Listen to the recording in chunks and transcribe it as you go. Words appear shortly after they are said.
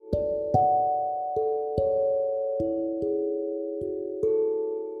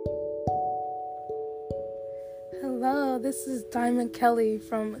this is Diamond Kelly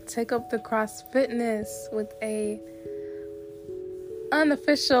from Take Up the Cross Fitness with a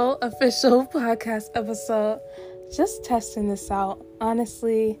official podcast episode. Just testing this out.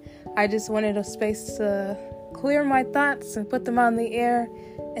 Honestly, I just wanted a space to clear my thoughts and put them out in the air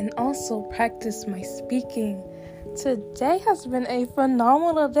and also practice my speaking. Today has been a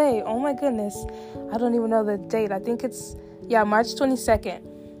phenomenal day. Oh my goodness. I don't even know the date. I think it's March 22nd.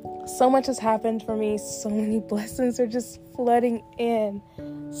 So much has happened for me. So many blessings are just flooding in.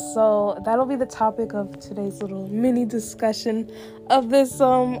 So that'll be the topic of today's little mini discussion of this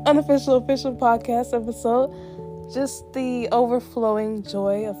official podcast episode. Just the overflowing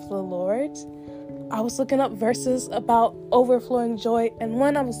joy of the Lord. I was looking up verses about overflowing joy, and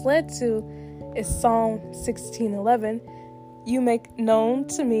one I was led to is Psalm 16:11. You make known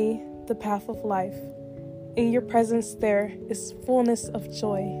to me the path of life. In your presence there is fullness of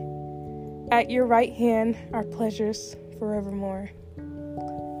joy. At your right hand are pleasures forevermore.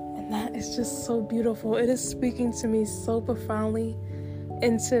 And that is just so beautiful. It is speaking to me so profoundly.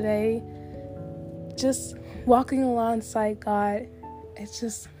 And today, just walking alongside God, it's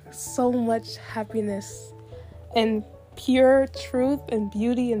just so much happiness and pure truth and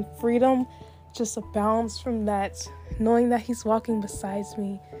beauty and freedom just abounds from that. Knowing that He's walking beside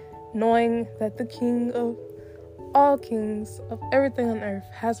me, knowing that the King of all kings of everything on earth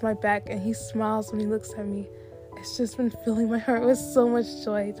has my back, and He smiles when He looks at me. It's just been filling my heart with so much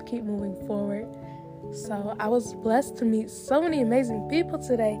joy to keep moving forward. So I was blessed to meet so many amazing people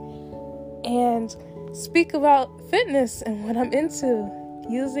today and speak about fitness and what I'm into,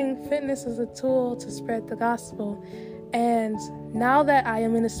 using fitness as a tool to spread the gospel. And now that I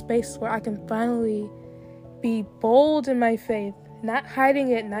am in a space where I can finally be bold in my faith, not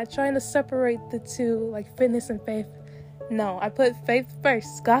hiding it, not trying to separate the two, like fitness and faith. No, I put faith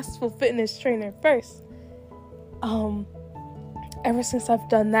first, gospel fitness trainer first. Ever since I've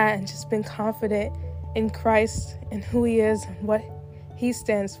done that and just been confident in Christ and who He is and what He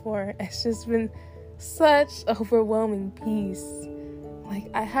stands for, it's just been such overwhelming peace.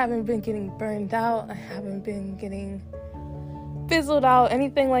 Like, I haven't been getting burned out. I haven't been getting fizzled out,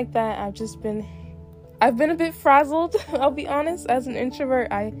 anything like that. I've been a bit frazzled, I'll be honest. As an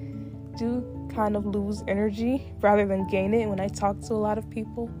introvert, I do kind of lose energy rather than gain it when I talk to a lot of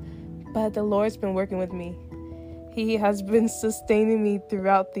people. But the Lord's been working with me. He has been sustaining me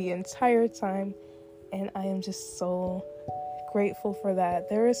throughout the entire time. And I am just so grateful for that.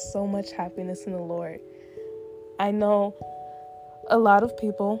 There is so much happiness in the Lord. I know a lot of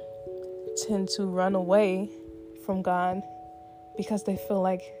people tend to run away from God because they feel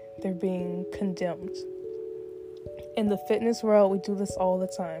like they're being condemned. In the fitness world, we do this all the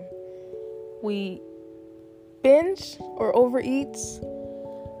time. We binge or overeat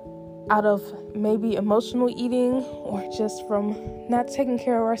out of maybe emotional eating or just from not taking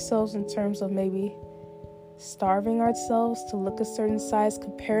care of ourselves in terms of maybe starving ourselves to look a certain size,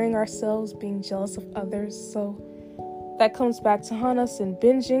 comparing ourselves, being jealous of others. So that comes back to haunt us in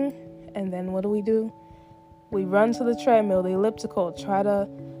binging. And then what do? We run to the treadmill, the elliptical, try to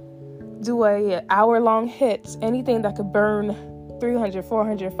do a hour-long hit, anything that could burn 300,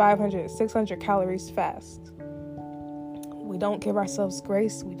 400, 500, 600 calories fast. We don't give ourselves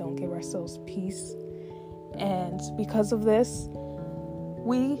grace. We don't give ourselves peace. And because of this,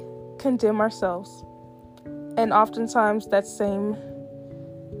 we condemn ourselves. And oftentimes that same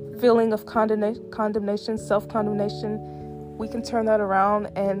feeling of condemnation, self-condemnation, we can turn that around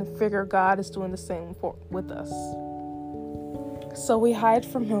and figure God is doing the same with us. So we hide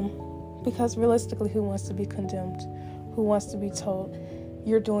from Him. Because realistically, who wants to be condemned? Who wants to be told,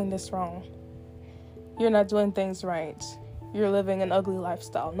 you're doing this wrong? You're not doing things right. You're living an ugly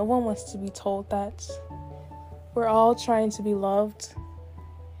lifestyle. No one wants to be told that. We're all trying to be loved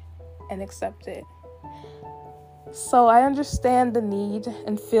and accepted. So I understand the need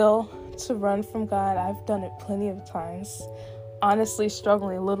and feel to run from God. I've done it plenty of times. Honestly,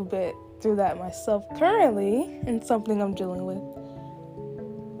 struggling a little bit through that myself currently, and something I'm dealing with.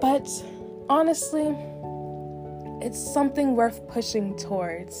 But honestly, it's something worth pushing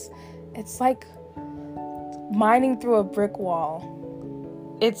towards. It's like mining through a brick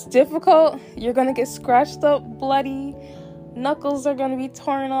wall. It's difficult. You're going to get scratched up, bloody. Knuckles are going to be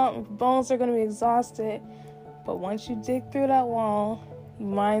torn up. Bones are going to be exhausted. But once you dig through that wall, you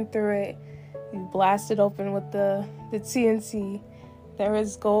mine through it, you blast it open with the TNT, there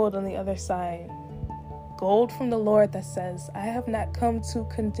is gold on the other side. Gold from the Lord that says, I have not come to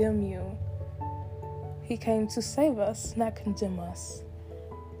condemn you. He came to save us, not condemn us.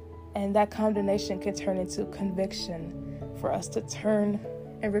 And that condemnation can turn into conviction for us to turn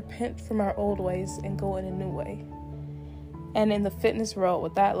and repent from our old ways and go in a new way. And in the fitness world,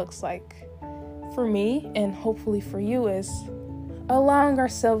 what that looks like for me and hopefully for you is allowing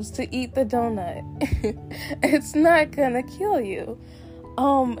ourselves to eat the donut. It's not gonna kill you.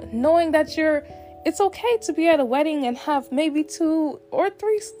 Knowing that it's okay to be at a wedding and have maybe 2 or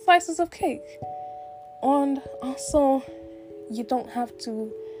 3 slices of cake. And also, you don't have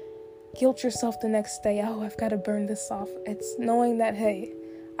to guilt yourself the next day. Oh, I've got to burn this off. It's knowing that, hey,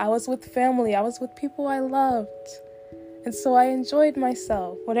 I was with family. I was with people I loved. And so I enjoyed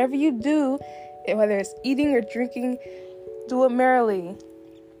myself. Whatever you do, whether it's eating or drinking, do it merrily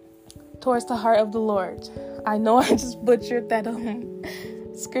towards the heart of the Lord. I know I just butchered that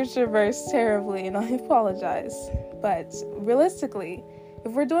scripture verse terribly, and I apologize. But realistically,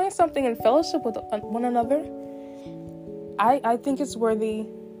 if we're doing something in fellowship with one another, I think it's worthy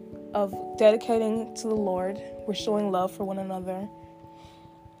of dedicating to the Lord. We're showing love for one another.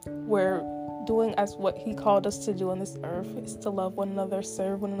 We're doing as what He called us to do on this earth, is to love one another,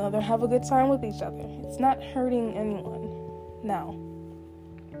 serve one another, have a good time with each other. It's not hurting anyone. Now,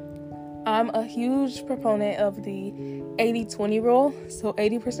 I'm a huge proponent of the 80-20 rule. So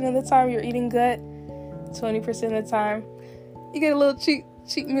 80% of the time you're eating good, 20% of the time you get a little cheat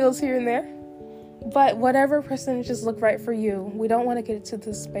meals here and there. But whatever percentages look right for you, we don't want to get to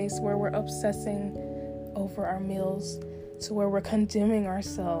this space where we're obsessing over our meals, to where we're condemning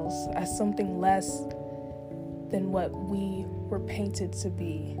ourselves as something less than what we were painted to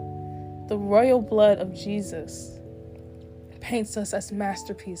be. The royal blood of Jesus paints us as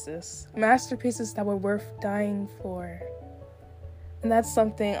masterpieces that were worth dying for. And that's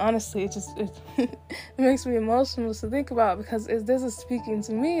something, honestly, it makes me emotional to think about, because this is speaking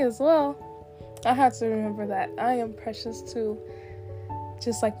to me as well. I have to remember that I am precious too,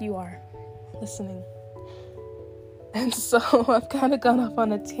 just like you are, listening. And so I've kind of gone off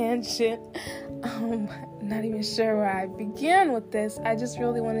on a tangent. Not even sure where I began with this. I just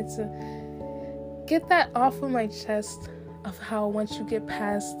really wanted to get that off of my chest, of how once you get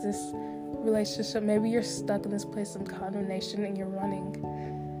past this relationship, maybe you're stuck in this place of condemnation and you're running.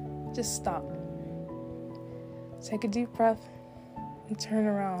 Just stop. Take a deep breath and turn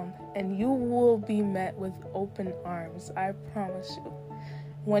around, and you will be met with open arms. I promise you.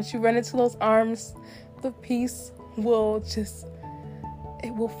 Once you run into those arms, the peace will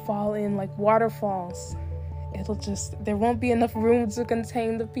fall in like waterfalls. There won't be enough room to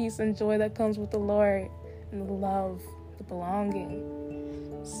contain the peace and joy that comes with the Lord, and the love, the belonging.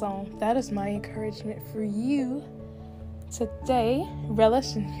 So that is my encouragement for you today.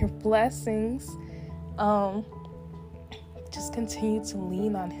 Relish in your blessings. Just continue to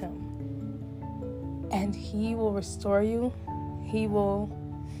lean on Him, and He will restore you. He will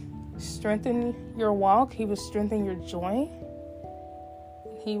strengthen your walk. He will strengthen your joy.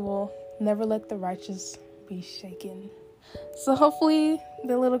 He will never let the righteous be shaken. So hopefully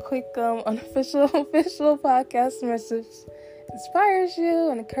the little quick unofficial official podcast message inspires you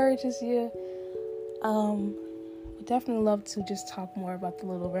and encourages you. Would definitely love to just talk more about the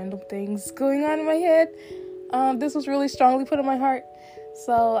little random things going on in my head. This was really strongly put in my heart.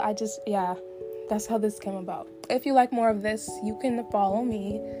 So that's how this came about. If you like more of this, you can follow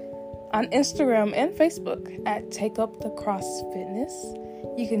me on Instagram and Facebook at Take Up the Cross Fitness.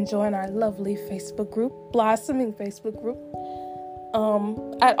 You can join our lovely Facebook group, blossoming Facebook group.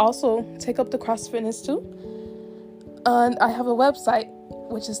 At also Take Up the Cross Fitness too. And I have a website,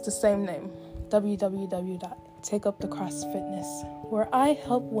 which is the same name, www.takeupthecrossfitness, where I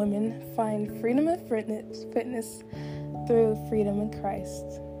help women find freedom in fitness through freedom in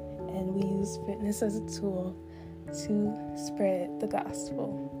Christ. And we use fitness as a tool to spread the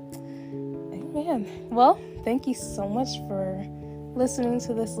gospel. Amen. Well, thank you so much for listening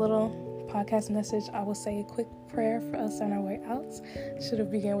to this little podcast message. I will say a quick prayer for us on our way out. Should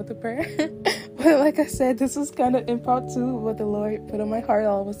have began with a prayer. But like I said, this was kind of impromptu, what the Lord put on my heart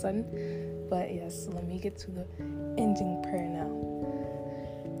all of a sudden. But yes, let me get to the ending prayer now.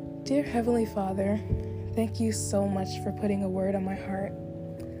 Dear Heavenly Father, thank you so much for putting a word on my heart.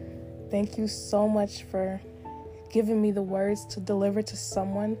 Thank you so much for giving me the words to deliver to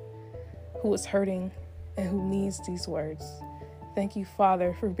someone who is hurting and who needs these words. Thank you,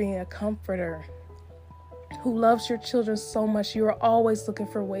 Father, for being a comforter who loves your children so much. You are always looking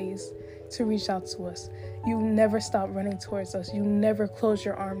for ways to reach out to us. You never stop running towards us. You never close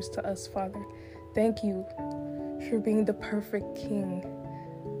your arms to us, Father. Thank you for being the perfect King,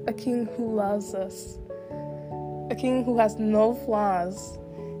 a King who loves us, a King who has no flaws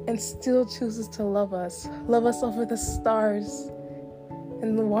and still chooses to love us over the stars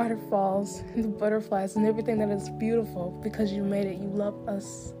and the waterfalls and the butterflies and everything that is beautiful, because you made it. You love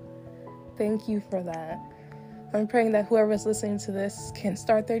us. Thank you for that. I'm praying that whoever's listening to this can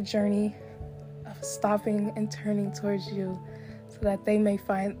start their journey of stopping and turning towards you so that they may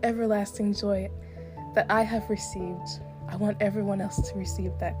find everlasting joy that I have received. I want everyone else to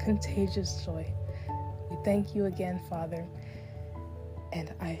receive that contagious joy. We thank you again, Father.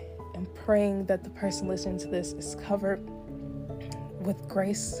 And I am praying that the person listening to this is covered with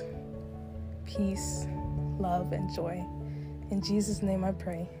grace, peace, love, and joy. In Jesus' name I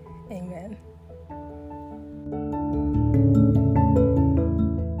pray. Amen.